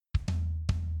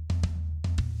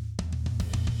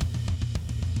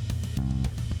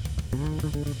Hello,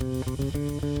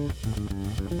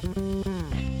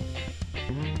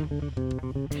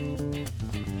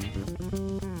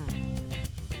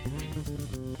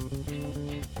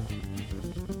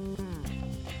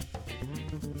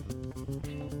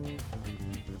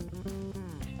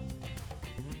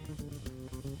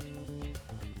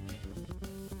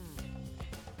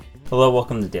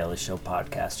 welcome to Daily Show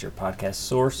Podcast, your podcast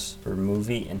source for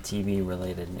movie and TV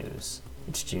related news.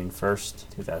 It's June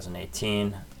 1st,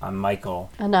 2018. I'm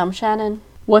Michael. And I'm Shannon.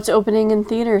 What's opening in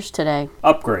theaters today?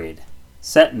 Upgrade.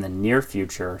 Set in the near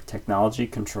future, technology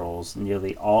controls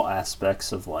nearly all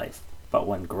aspects of life. But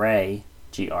when Grey,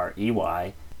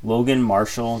 G-R-E-Y, Logan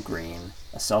Marshall Green,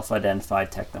 a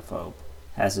self-identified technophobe,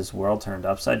 has his world turned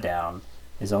upside down,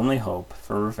 his only hope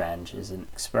for revenge is an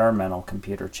experimental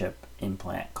computer chip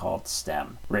implant called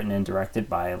STEM, written and directed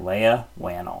by Leah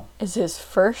Whannell. Is his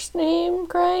first name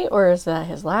Grey, or is that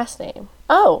his last name?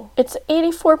 Oh, it's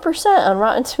 84% on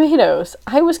Rotten Tomatoes.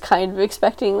 I was kind of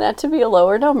expecting that to be a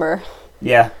lower number.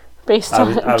 Yeah. I was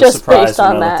surprised based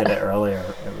on when I that. looked at it earlier.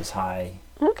 It was high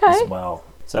Okay. as well.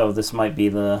 So this might be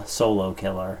the solo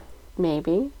killer.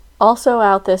 Maybe. Also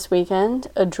out this weekend,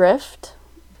 Adrift.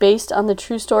 Based on the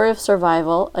true story of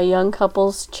survival, a young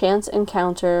couple's chance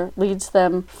encounter leads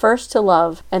them first to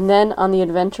love and then on the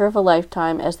adventure of a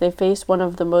lifetime as they face one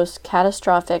of the most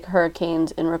catastrophic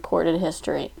hurricanes in recorded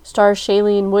history. Stars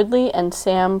Shailene Woodley and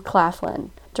Sam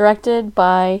Claflin. Directed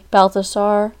by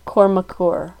Baltasar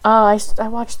Kormacur. Oh, I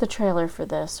watched the trailer for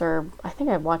this, or I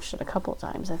think I watched it a couple of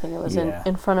times. I think it was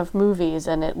in front of movies,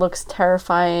 and it looks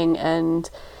terrifying and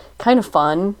kind of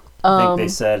fun. I think they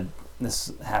said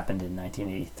this happened in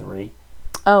 1983.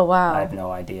 Oh, wow. I have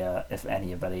no idea if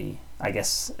anybody, I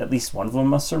guess at least one of them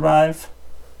must survive,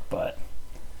 but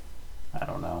I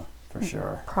don't know for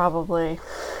sure. Probably.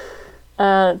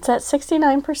 It's at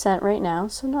 69% right now,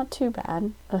 so not too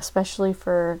bad, especially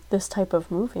for this type of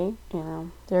movie.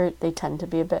 You know, they tend to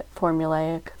be a bit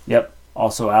formulaic. Yep.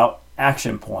 Also out,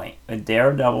 Action Point. A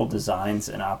daredevil designs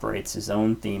and operates his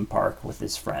own theme park with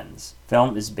his friends.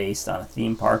 Film is based on a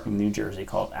theme park in New Jersey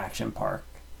called Action Park.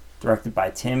 Directed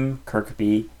by Tim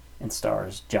Kirkby and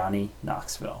stars Johnny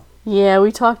Knoxville. Yeah,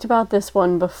 we talked about this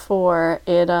one before.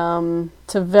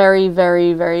 It's a very,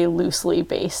 very, very loosely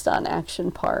based on Action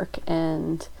Park,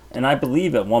 and I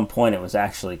believe at one point it was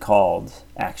actually called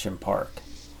Action Park.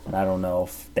 And I don't know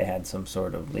if they had some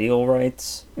sort of legal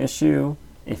rights issue,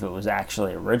 if it was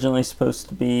actually originally supposed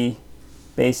to be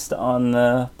based on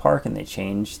the park and they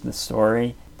changed the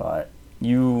story. But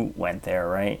you went there,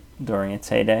 right, during its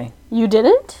heyday? You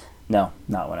didn't? No,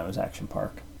 not when it was Action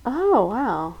Park. Oh,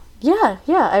 wow. Yeah,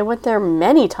 I went there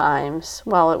many times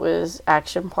while it was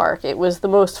Action Park. It was the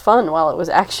most fun while it was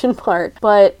Action Park.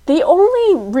 But the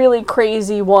only really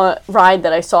crazy ride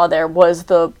that I saw there was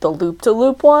the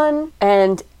Loop-de-Loop one.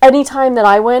 And anytime that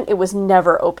I went, it was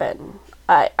never open.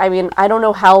 I mean, I don't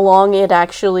know how long it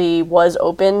actually was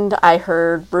opened. I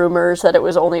heard rumors that it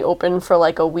was only open for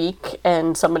like a week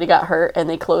and somebody got hurt and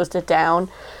they closed it down.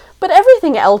 But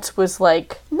everything else was,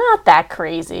 like, not that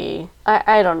crazy.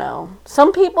 I don't know.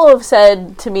 Some people have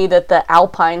said to me that the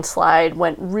Alpine slide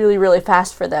went really, really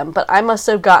fast for them, but I must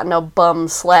have gotten a bum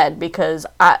sled because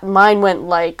mine went,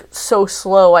 like, so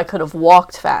slow I could have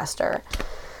walked faster.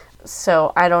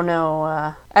 So, I don't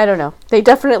know. They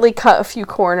definitely cut a few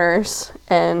corners,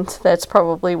 and that's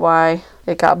probably why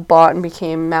it got bought and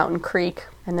became Mountain Creek.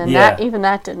 And then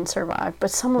that didn't survive. But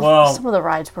some of the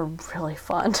rides were really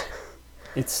fun.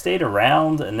 It stayed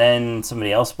around, and then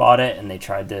somebody else bought it, and they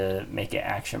tried to make it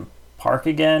Action Park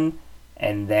again,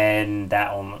 and then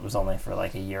that one was only for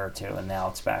like a year or two, and now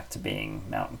it's back to being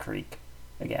Mountain Creek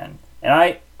again. And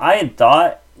I had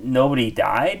thought nobody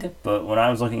died, but when I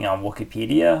was looking on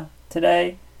Wikipedia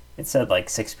today, it said like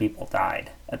 6 people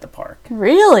died at the park.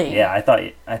 Really? Yeah, I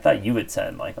thought you had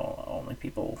said like only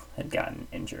people had gotten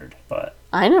injured, but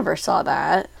I never saw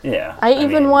that. Yeah. I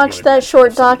even watched that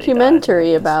short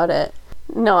documentary about it.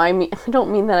 No, I don't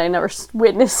mean that I never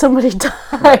witnessed somebody die.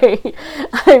 Right.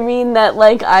 I mean that,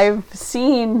 like, I've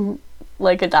seen,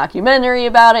 like, a documentary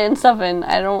about it and stuff, and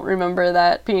I don't remember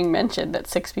that being mentioned, that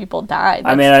 6 people died.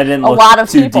 I mean, I didn't look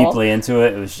too deeply into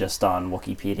it. It was just on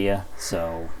Wikipedia,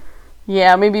 so...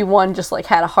 Yeah, maybe one just, like,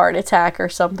 had a heart attack or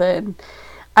something.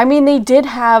 I mean, they did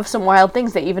have some wild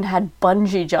things. They even had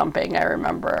bungee jumping, I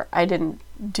remember. I didn't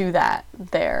do that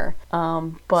there.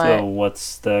 But so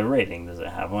what's the rating? Does it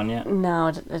have one yet? No,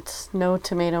 it's no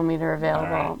tomato meter available.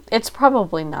 Right. It's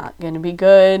probably not going to be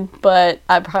good, but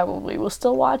I probably will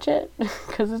still watch it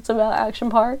because it's about Action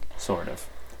Park. Sort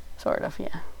of,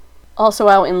 yeah. Also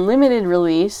out in limited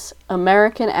release,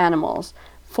 American Animals.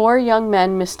 4 young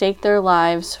men mistake their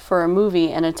lives for a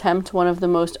movie and attempt one of the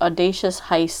most audacious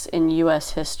heists in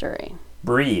U.S. history.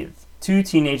 Breathe. 2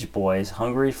 teenage boys,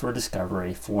 hungry for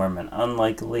discovery, form an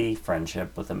unlikely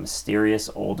friendship with a mysterious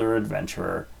older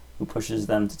adventurer who pushes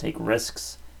them to take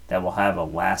risks that will have a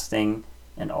lasting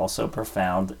and also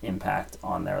profound impact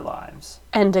on their lives.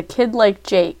 And A Kid Like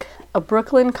Jake. A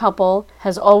Brooklyn couple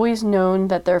has always known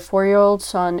that their 4-year-old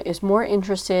son is more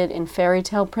interested in fairy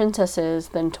tale princesses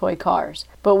than toy cars.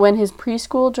 But when his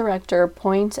preschool director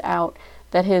points out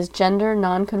that his gender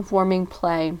non-conforming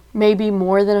play may be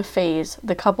more than a phase,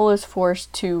 the couple is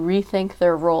forced to rethink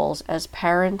their roles as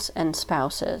parents and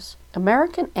spouses.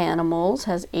 American Animals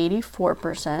has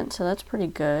 84%, so that's pretty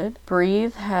good.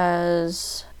 Breathe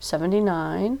has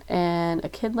 79, and A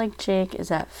Kid Like Jake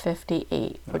is at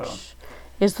 58, which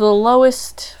is the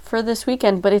lowest for this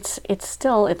weekend, but it's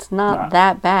not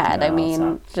that bad. No, I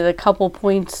mean, a couple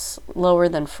points lower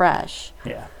than Fresh.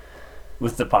 Yeah,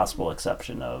 with the possible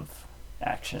exception of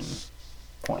Action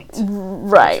Point.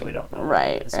 Right, we don't know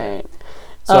right.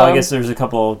 So I guess there's a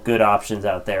couple good options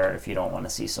out there if you don't want to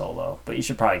see Solo, but you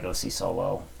should probably go see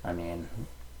Solo. I mean,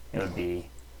 it would be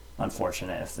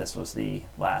unfortunate if this was the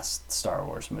last Star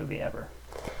Wars movie ever.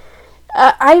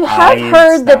 I have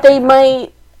heard that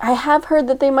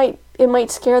it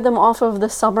might scare them off of the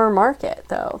summer market,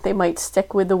 though. They might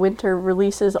stick with the winter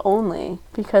releases only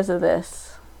because of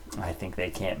this. I think they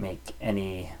can't make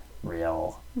any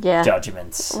real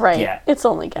judgments yet. It's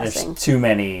only guessing. There's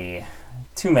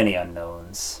too many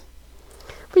unknowns.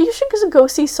 But you should go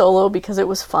see Solo because it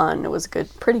was fun. It was a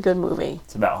pretty good movie.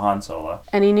 It's about Han Solo.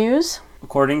 Any news?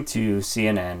 According to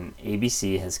CNN,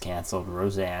 ABC has canceled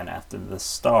Roseanne after the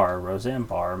star, Roseanne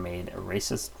Barr, made a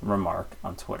racist remark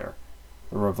on Twitter.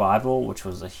 The revival, which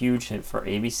was a huge hit for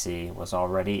ABC, was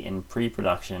already in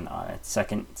pre-production on its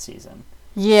second season.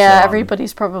 Yeah,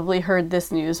 everybody's probably heard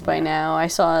this news by now. I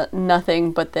saw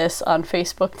nothing but this on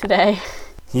Facebook today.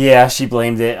 Yeah, she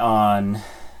blamed it on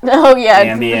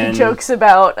Ambien. Jokes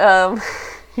about, the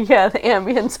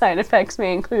Ambien side effects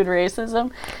may include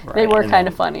racism. Right, they were kind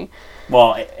of funny.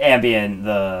 Well, Ambien,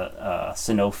 the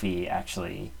Sanofi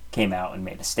actually came out and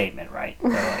made a statement, right?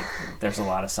 They're like, there's a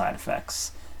lot of side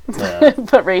effects.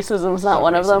 But racism's not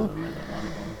one of them.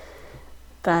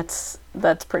 That's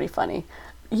pretty funny.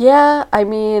 Yeah, I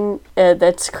mean,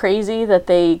 that's crazy that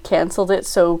they canceled it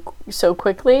so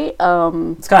quickly.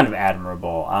 It's kind of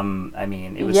admirable. I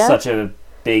mean, it was such a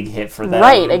big hit for them.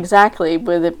 Right, exactly.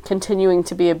 With it continuing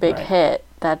to be a big hit,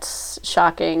 that's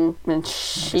shocking. And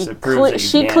she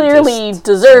clearly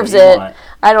deserves it.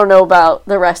 I don't know about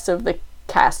the rest of the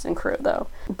cast and crew, though.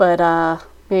 But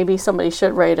maybe somebody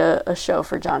should write a show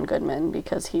for John Goodman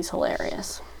because he's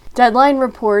hilarious. Deadline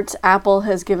reports Apple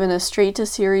has given a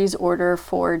straight-to-series order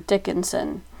for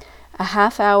Dickinson, a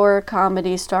half-hour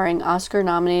comedy starring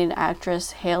Oscar-nominated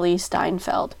actress Haley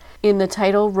Steinfeld in the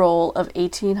title role of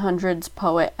 1800s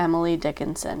poet Emily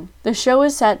Dickinson. The show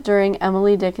is set during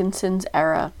Emily Dickinson's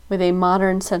era with a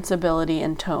modern sensibility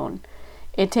and tone.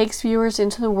 It takes viewers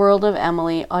into the world of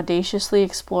Emily, audaciously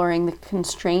exploring the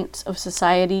constraints of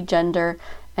society, gender,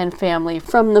 and family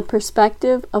from the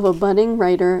perspective of a budding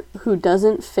writer who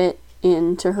doesn't fit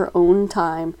into her own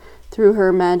time through her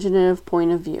imaginative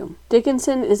point of view.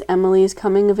 Dickinson is Emily's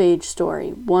coming-of-age story,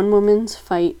 one woman's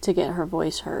fight to get her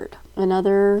voice heard.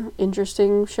 Another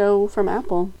interesting show from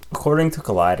Apple. According to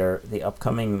Collider, the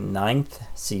upcoming 9th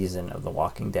season of The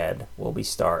Walking Dead will be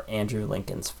star Andrew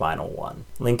Lincoln's final one.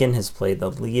 Lincoln has played the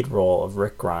lead role of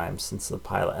Rick Grimes since the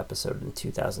pilot episode in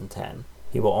 2010.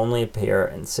 He will only appear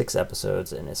in 6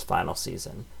 episodes in his final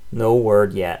season. No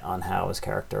word yet on how his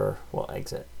character will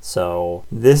exit. So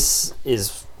this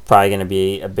is probably going to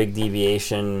be a big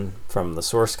deviation from the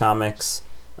source comics.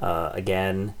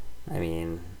 Again, I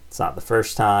mean, it's not the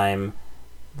first time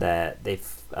that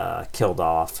they've killed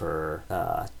off or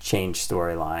changed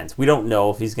storylines. We don't know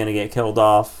if he's going to get killed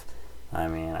off. I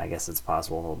mean, I guess it's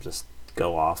possible he'll just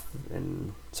go off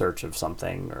in search of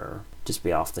something or just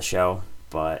be off the show.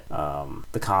 But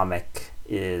the comic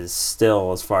is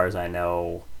still, as far as I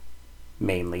know,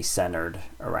 mainly centered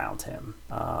around him.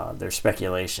 There's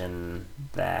speculation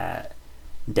that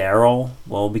Daryl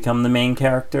will become the main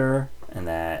character, and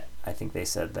that I think they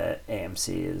said that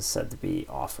AMC is said to be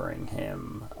offering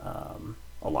him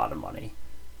a lot of money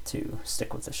to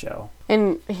stick with the show.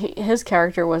 And his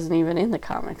character wasn't even in the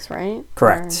comics, right?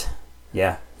 Correct.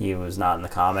 Yeah, he was not in the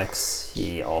comics.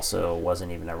 He also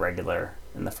wasn't even a regular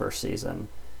in the first season.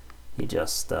 He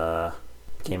just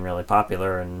became really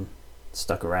popular and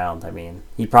stuck around. I mean,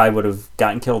 he probably would have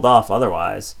gotten killed off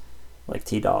otherwise, like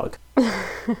T-Dog.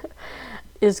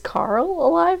 Is Carl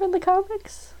alive in the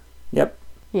comics? Yep.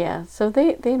 Yeah, so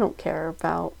they don't care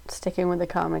about sticking with the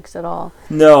comics at all.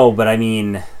 No, but I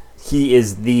mean, he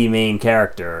is the main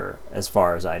character as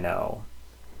far as I know.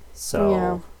 So,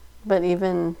 Yeah, but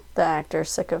even the actor's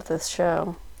sick of this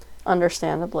show,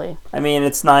 understandably. I mean,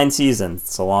 it's 9 seasons.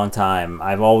 It's a long time.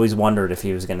 I've always wondered if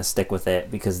he was going to stick with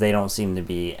it because they don't seem to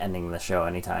be ending the show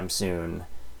anytime soon.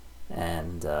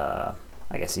 And I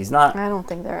guess he's not. I don't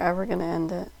think they're ever going to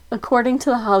end it. According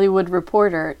to The Hollywood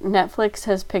Reporter, Netflix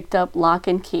has picked up Lock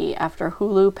and Key after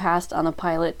Hulu passed on the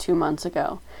pilot 2 months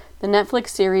ago. The Netflix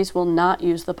series will not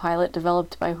use the pilot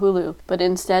developed by Hulu, but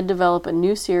instead develop a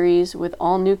new series with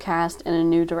all new cast and a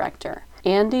new director.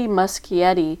 Andy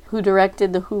Muschietti, who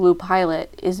directed the Hulu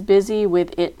pilot, is busy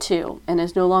with it too and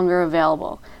is no longer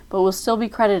available, but will still be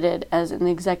credited as an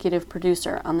executive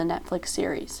producer on the Netflix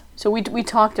series. So we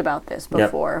talked about this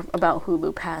before, about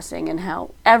Hulu passing and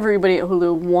how everybody at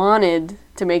Hulu wanted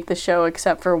to make the show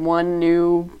except for one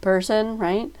new person,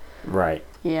 right? Right.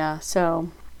 Yeah, so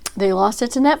they lost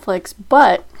it to Netflix,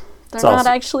 but they're not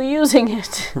actually using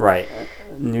it. Right.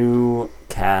 New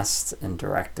cast and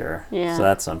director. Yeah. So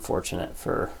that's unfortunate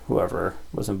for whoever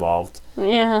was involved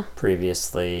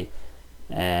previously.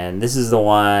 And this is the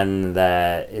one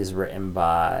that is written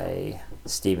by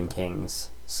Stephen King's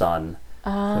son,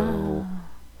 who,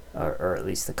 or at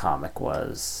least the comic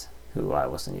was, who I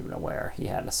wasn't even aware he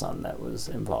had a son that was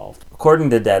involved. According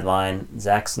to Deadline,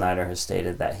 Zack Snyder has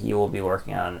stated that he will be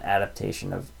working on an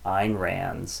adaptation of Ayn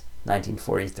Rand's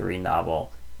 1943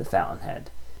 novel, The Fountainhead.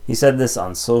 He said this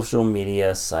on social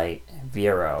media site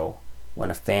Vero when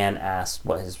a fan asked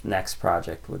what his next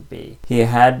project would be. He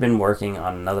had been working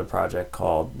on another project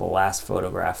called The Last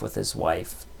Photograph with his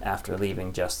wife after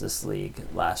leaving Justice League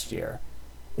last year.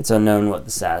 It's unknown what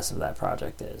the status of that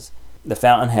project is. The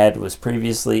Fountainhead was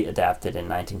previously adapted in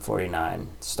 1949,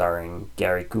 starring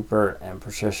Gary Cooper and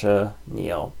Patricia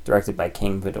Neal, directed by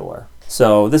King Vidor.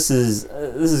 So this is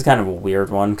kind of a weird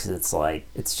one because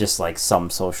it's just like some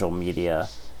social media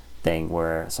thing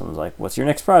where someone's like, "What's your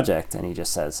next project?" and he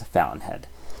just says Fountainhead.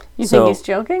 You think he's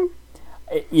joking?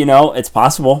 You know, it's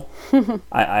possible.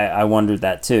 I wondered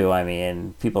that too. I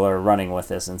mean, people are running with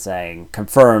this and saying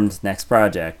confirmed next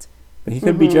project, but he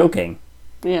could be joking.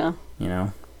 Yeah. You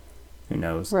know, who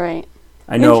knows? Right.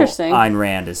 I know Ayn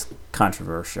Rand is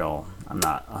controversial. I'm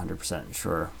not 100%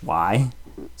 sure why.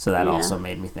 So that also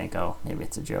made me think, oh, maybe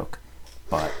it's a joke.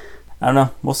 But I don't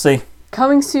know. We'll see.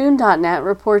 ComingSoon.net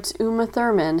reports Uma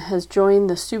Thurman has joined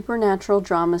the supernatural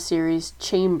drama series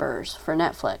Chambers for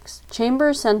Netflix.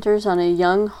 Chambers centers on a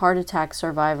young heart attack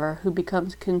survivor who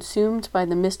becomes consumed by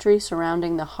the mystery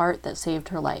surrounding the heart that saved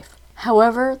her life.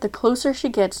 However, the closer she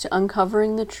gets to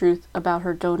uncovering the truth about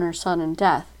her donor's sudden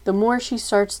death, the more she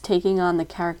starts taking on the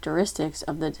characteristics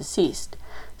of the deceased,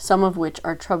 some of which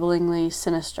are troublingly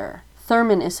sinister.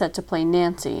 Thurman is set to play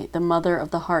Nancy, the mother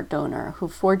of the heart donor, who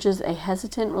forges a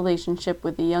hesitant relationship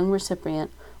with the young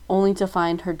recipient only to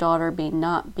find her daughter may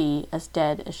not be as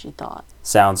dead as she thought.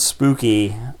 Sounds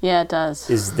spooky. Yeah, it does.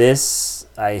 Is this,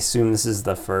 I assume this is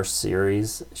the first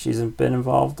series she's been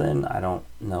involved in? I don't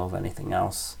know of anything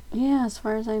else. Yeah, as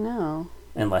far as I know.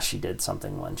 Unless she did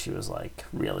something when she was like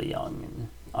really young and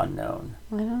unknown.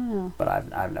 I don't know. But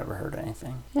I've never heard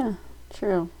anything. Yeah.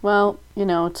 True. Well, you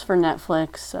know, it's for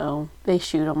Netflix, so they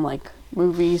shoot them like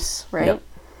movies, right? Yep.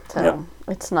 So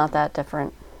it's not that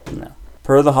different. No.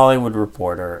 Per The Hollywood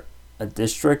Reporter, a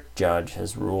district judge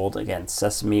has ruled against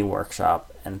Sesame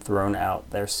Workshop and thrown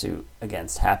out their suit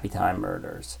against Happy Time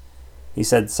Murders. He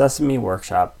said Sesame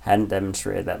Workshop hadn't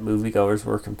demonstrated that moviegoers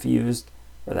were confused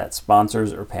or that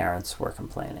sponsors or parents were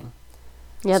complaining.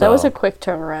 Yeah, that was a quick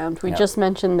turnaround. We just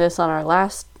mentioned this on our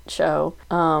last show,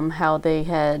 how they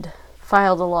had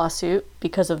filed a lawsuit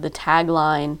because of the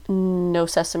tagline, "No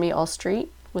Sesame, All Street."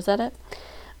 Was that it?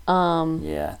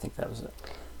 Yeah, I think that was it.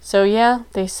 So yeah,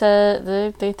 they said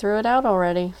they threw it out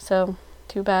already. So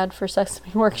too bad for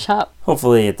Sesame Workshop.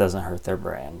 Hopefully it doesn't hurt their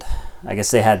brand. I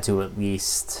guess they had to at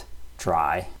least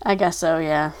try. I guess so,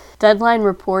 yeah. Deadline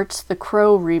reports the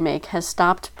Crow remake has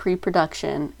stopped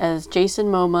pre-production as Jason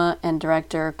Momoa and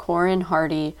director Corin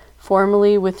Hardy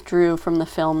formally withdrew from the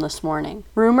film this morning.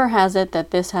 Rumor has it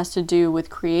that this has to do with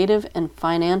creative and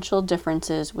financial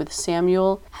differences with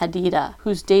Samuel Hadida,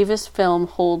 whose Davis film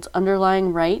holds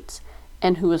underlying rights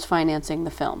and who was financing the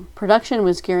film. Production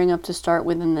was gearing up to start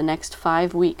within the next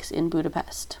 5 weeks in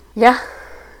Budapest. Yeah,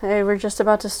 hey, we're just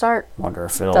about to start. Wonder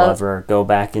if it'll ever go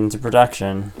back into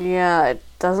production. Yeah, it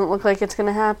doesn't look like it's going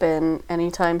to happen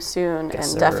anytime soon,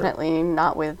 and definitely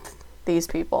not with these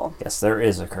people. Yes, there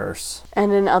is a curse.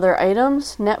 And in other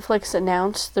items, Netflix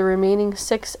announced the remaining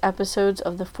 6 episodes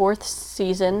of the 4th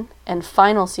season and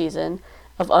final season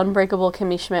of Unbreakable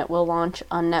Kimmy Schmidt will launch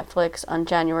on Netflix on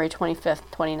January 25th,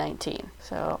 2019.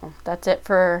 So that's it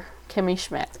for Kimmy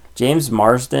Schmidt. James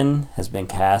Marsden has been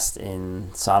cast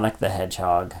in Sonic the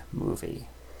Hedgehog movie,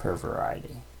 per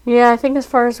Variety. Yeah, I think as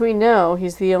far as we know,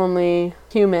 he's the only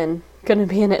human going to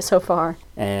be in it so far.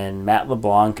 And Matt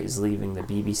LeBlanc is leaving the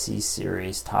BBC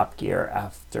series Top Gear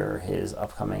after his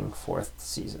upcoming 4th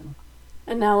season.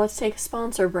 And now let's take a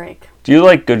sponsor break. Do you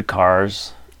like good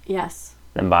cars? Yes.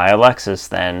 Then buy a Lexus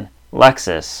then.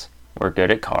 Lexus, we're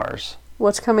good at cars.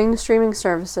 What's coming to streaming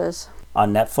services?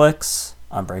 On Netflix,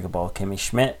 Unbreakable Kimmy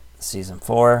Schmidt, Season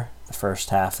 4, the first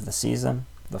half of the season.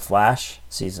 The Flash,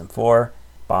 Season 4.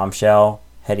 Bombshell,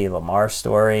 Hedy Lamarr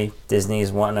Story.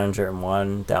 Disney's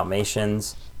 101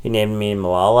 Dalmatians. He Named Me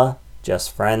Malala.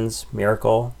 Just Friends,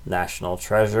 Miracle, National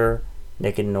Treasure.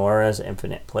 Nick and Nora's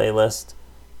Infinite Playlist.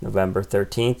 November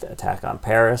 13th, Attack on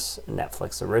Paris, a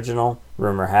Netflix original.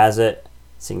 Rumor Has It,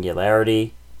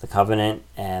 Singularity, The Covenant,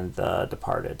 and The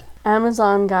Departed.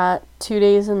 Amazon got 2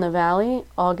 Days in the Valley,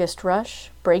 August Rush,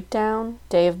 Breakdown,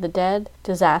 Day of the Dead,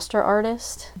 Disaster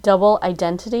Artist, Double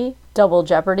Identity, Double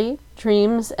Jeopardy,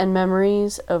 Dreams and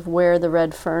Memories of Where the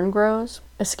Red Fern Grows,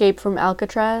 Escape from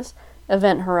Alcatraz,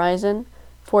 Event Horizon,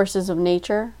 Forces of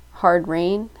Nature, Hard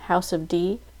Rain, House of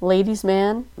D, Ladies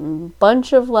Man,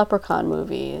 bunch of Leprechaun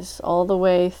movies, all the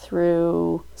way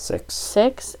through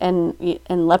 6, and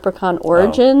Leprechaun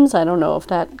Origins. I don't know if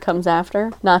that comes after.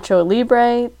 Nacho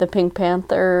Libre, The Pink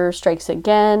Panther Strikes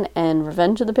Again, and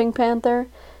Revenge of the Pink Panther.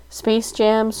 Space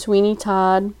Jam, Sweeney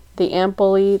Todd, The Ant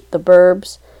Bully, The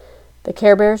Burbs, The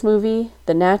Care Bears movie,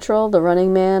 The Natural, The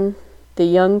Running Man, The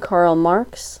Young Karl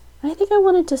Marx. I think I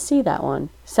wanted to see that one.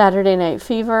 Saturday Night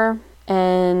Fever,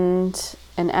 and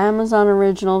an Amazon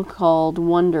original called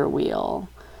Wonder Wheel.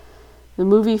 The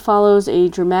movie follows a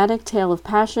dramatic tale of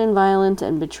passion, violence,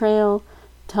 and betrayal.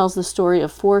 It tells the story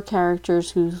of 4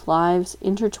 characters whose lives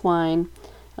intertwine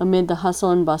amid the hustle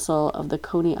and bustle of the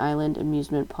Coney Island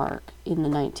amusement park in the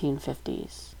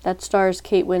 1950s. That stars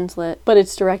Kate Winslet, but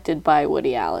it's directed by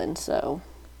Woody Allen, so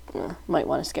might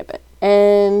want to skip it.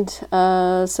 And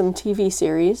some TV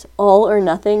series. All or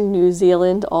Nothing, New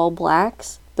Zealand All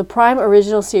Blacks. The Prime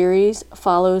original series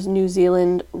follows New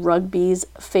Zealand Rugby's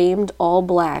famed All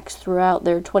Blacks throughout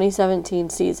their 2017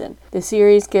 season. The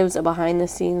series gives a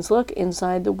behind-the-scenes look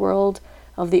inside the world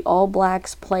of the All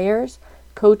Blacks players,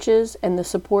 coaches, and the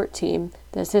support team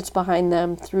that sits behind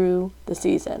them through the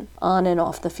season, on and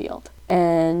off the field.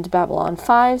 And Babylon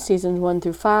 5, Seasons 1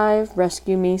 through 5,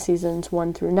 Rescue Me, Seasons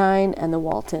 1 through 9, and The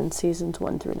Waltons, Seasons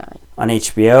 1 through 9. On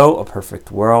HBO, A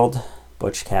Perfect World,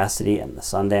 Butch Cassidy and the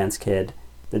Sundance Kid,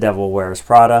 The Devil Wears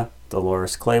Prada,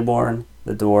 Dolores Claiborne,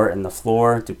 The Door and the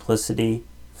Floor, Duplicity,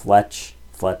 Fletch,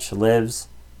 Fletch Lives,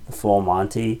 The Full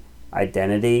Monty,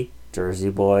 Identity, Jersey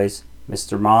Boys,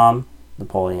 Mr. Mom,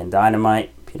 Napoleon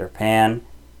Dynamite, Peter Pan,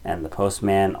 and The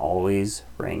Postman Always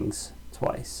Rings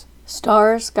Twice.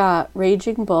 Stars got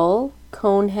Raging Bull,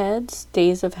 Coneheads,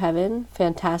 Days of Heaven,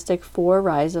 Fantastic Four,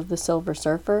 Rise of the Silver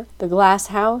Surfer, The Glass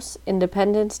House,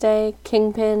 Independence Day,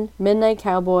 Kingpin, Midnight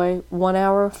Cowboy, 1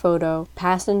 Hour Photo,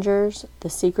 Passengers, The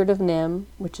Secret of Nim,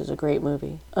 which is a great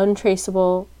movie,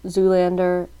 Untraceable,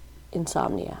 Zoolander,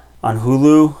 Insomnia. On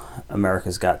Hulu,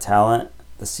 America's Got Talent,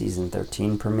 the Season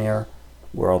 13 premiere,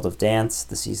 World of Dance,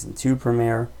 the Season 2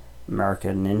 premiere,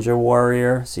 American Ninja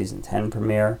Warrior, Season 10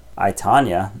 premiere, I,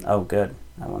 Tonya, oh good,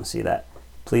 I want to see that.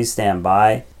 Please Stand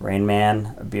By, Rain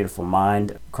Man, A Beautiful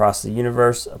Mind, Across the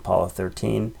Universe, Apollo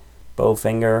 13,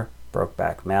 Bowfinger,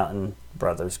 Brokeback Mountain,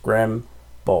 Brothers Grimm,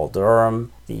 Bull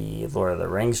Durham, the Lord of the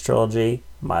Rings trilogy,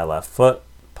 My Left Foot,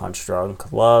 Punch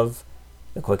Drunk Love,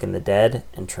 The Quick and the Dead,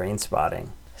 and Trainspotting.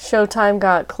 Showtime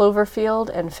got Cloverfield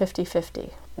and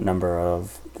 50/50. A number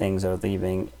of things are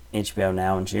leaving HBO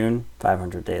Now in June.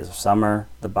 500 Days of Summer,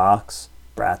 The Box,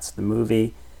 Bratz the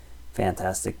Movie,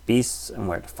 Fantastic Beasts and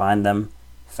Where to Find Them,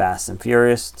 Fast and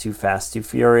Furious, Too Fast, Too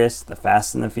Furious, The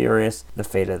Fast and the Furious, The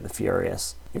Fate of the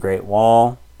Furious, The Great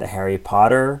Wall, The Harry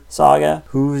Potter Saga,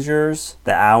 Hoosiers,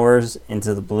 The Hours,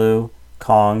 Into the Blue,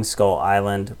 Kong, Skull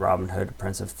Island, Robin Hood,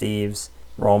 Prince of Thieves,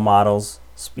 Role Models,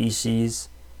 Species,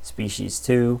 Species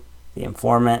 2, The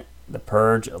Informant, The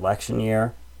Purge, Election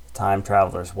Year, The Time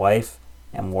Traveler's Wife,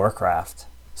 and Warcraft.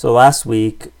 So last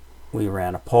week, we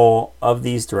ran a poll of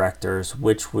these directors.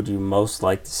 Which would you most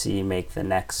like to see make the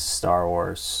next Star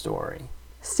Wars story?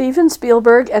 Steven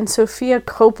Spielberg and Sofia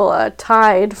Coppola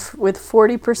tied with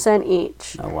 40%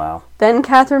 each. Oh, wow. Then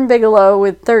Catherine Bigelow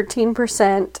with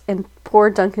 13% and poor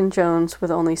Duncan Jones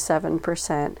with only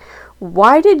 7%.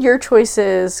 Why did your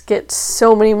choices get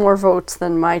so many more votes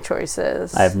than my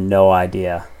choices? I have no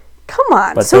idea. Come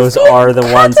on. But those are the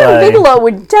ones Catherine I Bigelow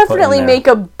would definitely there. make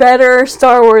a better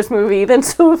Star Wars movie than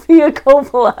Sofia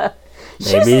Coppola.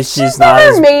 Maybe she's never not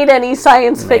as made any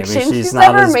science maybe fiction. she's not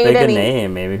never as made big any. a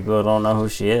name. Maybe people don't know who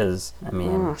she is. I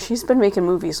mean, She's been making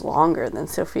movies longer than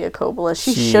Sofia Coppola.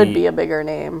 She should be a bigger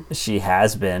name. she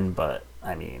has been, but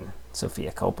I mean,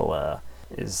 Sofia Coppola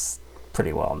is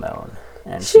pretty well known,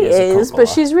 and She is, a is, but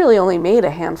Coppola. she's really only made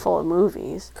a handful of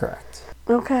movies. correct.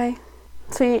 Okay.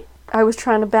 See, I was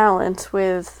trying to balance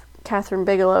with Catherine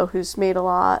Bigelow, who's made a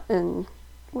lot, and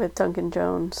with Duncan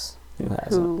Jones, Who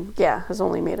hasn't? who, has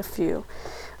only made a few.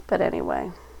 But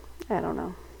anyway, I don't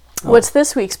know. Oh. What's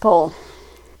this week's poll?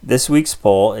 This week's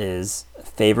poll is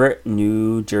favorite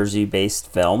New Jersey-based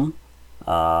film,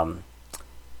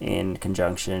 in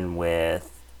conjunction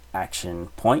with Action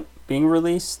Point being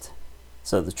released.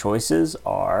 So the choices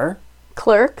are.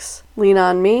 Clerks, Lean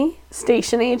on Me,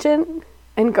 Station Agent,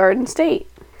 and Garden State.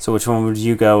 So which one would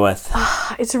you go with?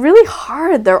 It's really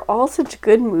hard. They're all such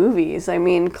good movies. I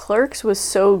mean, Clerks was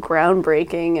so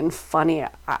groundbreaking and funny.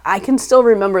 I can still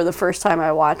remember the first time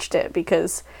I watched it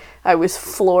because I was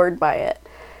floored by it.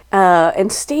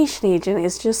 And Station Agent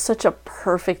is just such a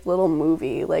perfect little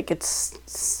movie. Like,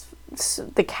 it's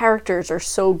the characters are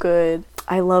so good.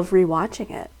 I love rewatching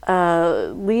it.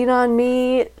 Lean on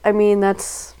Me, I mean,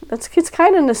 it's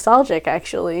kind of nostalgic,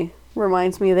 actually.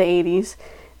 Reminds me of the 80s.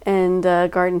 And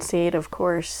Garden State, of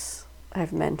course,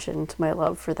 I've mentioned my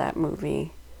love for that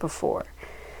movie before.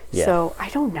 Yeah. So, I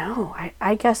don't know.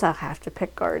 I guess I'll have to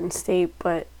pick Garden State,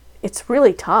 but it's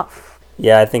really tough.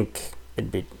 Yeah, I think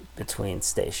it'd be between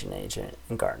Station Agent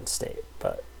and Garden State,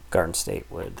 but Garden State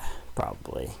would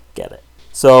probably get it.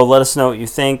 So let us know what you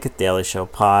think at Daily Show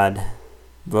Pod.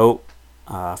 Vote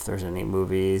if there's any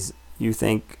movies you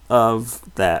think of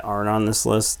that aren't on this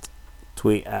list.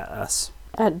 Tweet at us.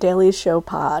 At Daily Show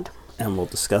Pod. And we'll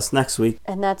discuss next week.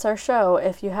 And that's our show.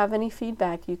 If you have any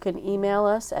feedback, you can email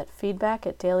us at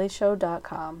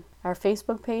feedback@dailyshow.com. Our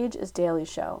Facebook page is Daily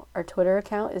Show. Our Twitter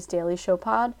account is Daily Show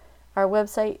Pod. Our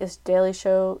website is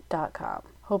dailyshow.com.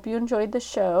 Hope you enjoyed the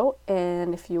show,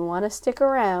 and if you want to stick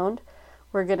around,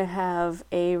 we're going to have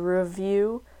a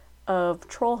review of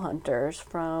Troll Hunters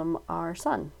from our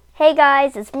son. Hey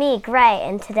guys, it's me, Gray,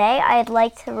 and today I'd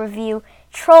like to review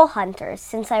Troll Hunters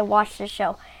since I watched the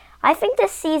show. I think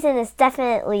this season is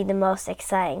definitely the most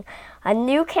exciting. A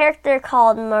new character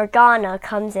called Morgana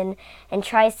comes in and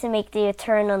tries to make the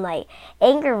Eternal Night.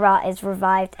 Angerrot is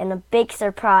revived and a big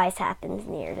surprise happens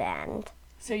near the end.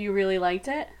 So you really liked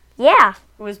it? Yeah,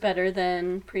 It was better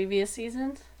than previous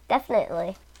seasons?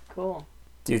 definitely. Cool.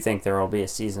 Do you think there will be a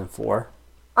season 4?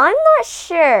 I'm not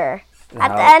sure.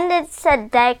 At the end it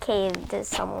said dedicated to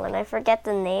someone. I forget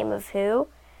the name of who,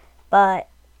 but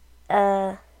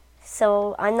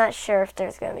so I'm not sure if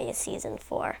there's going to be a season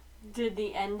 4. Did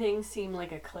the ending seem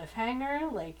like a cliffhanger?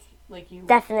 Like you...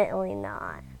 Definitely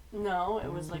not. No,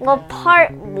 it was like Well,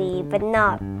 partly, but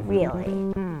not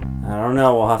really. I don't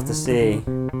know. We'll have to see.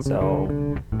 So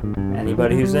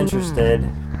anybody who's interested,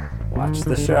 watch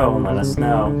the show and let us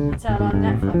know. It's out on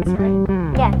Netflix,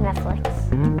 right? Yeah,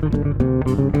 Netflix.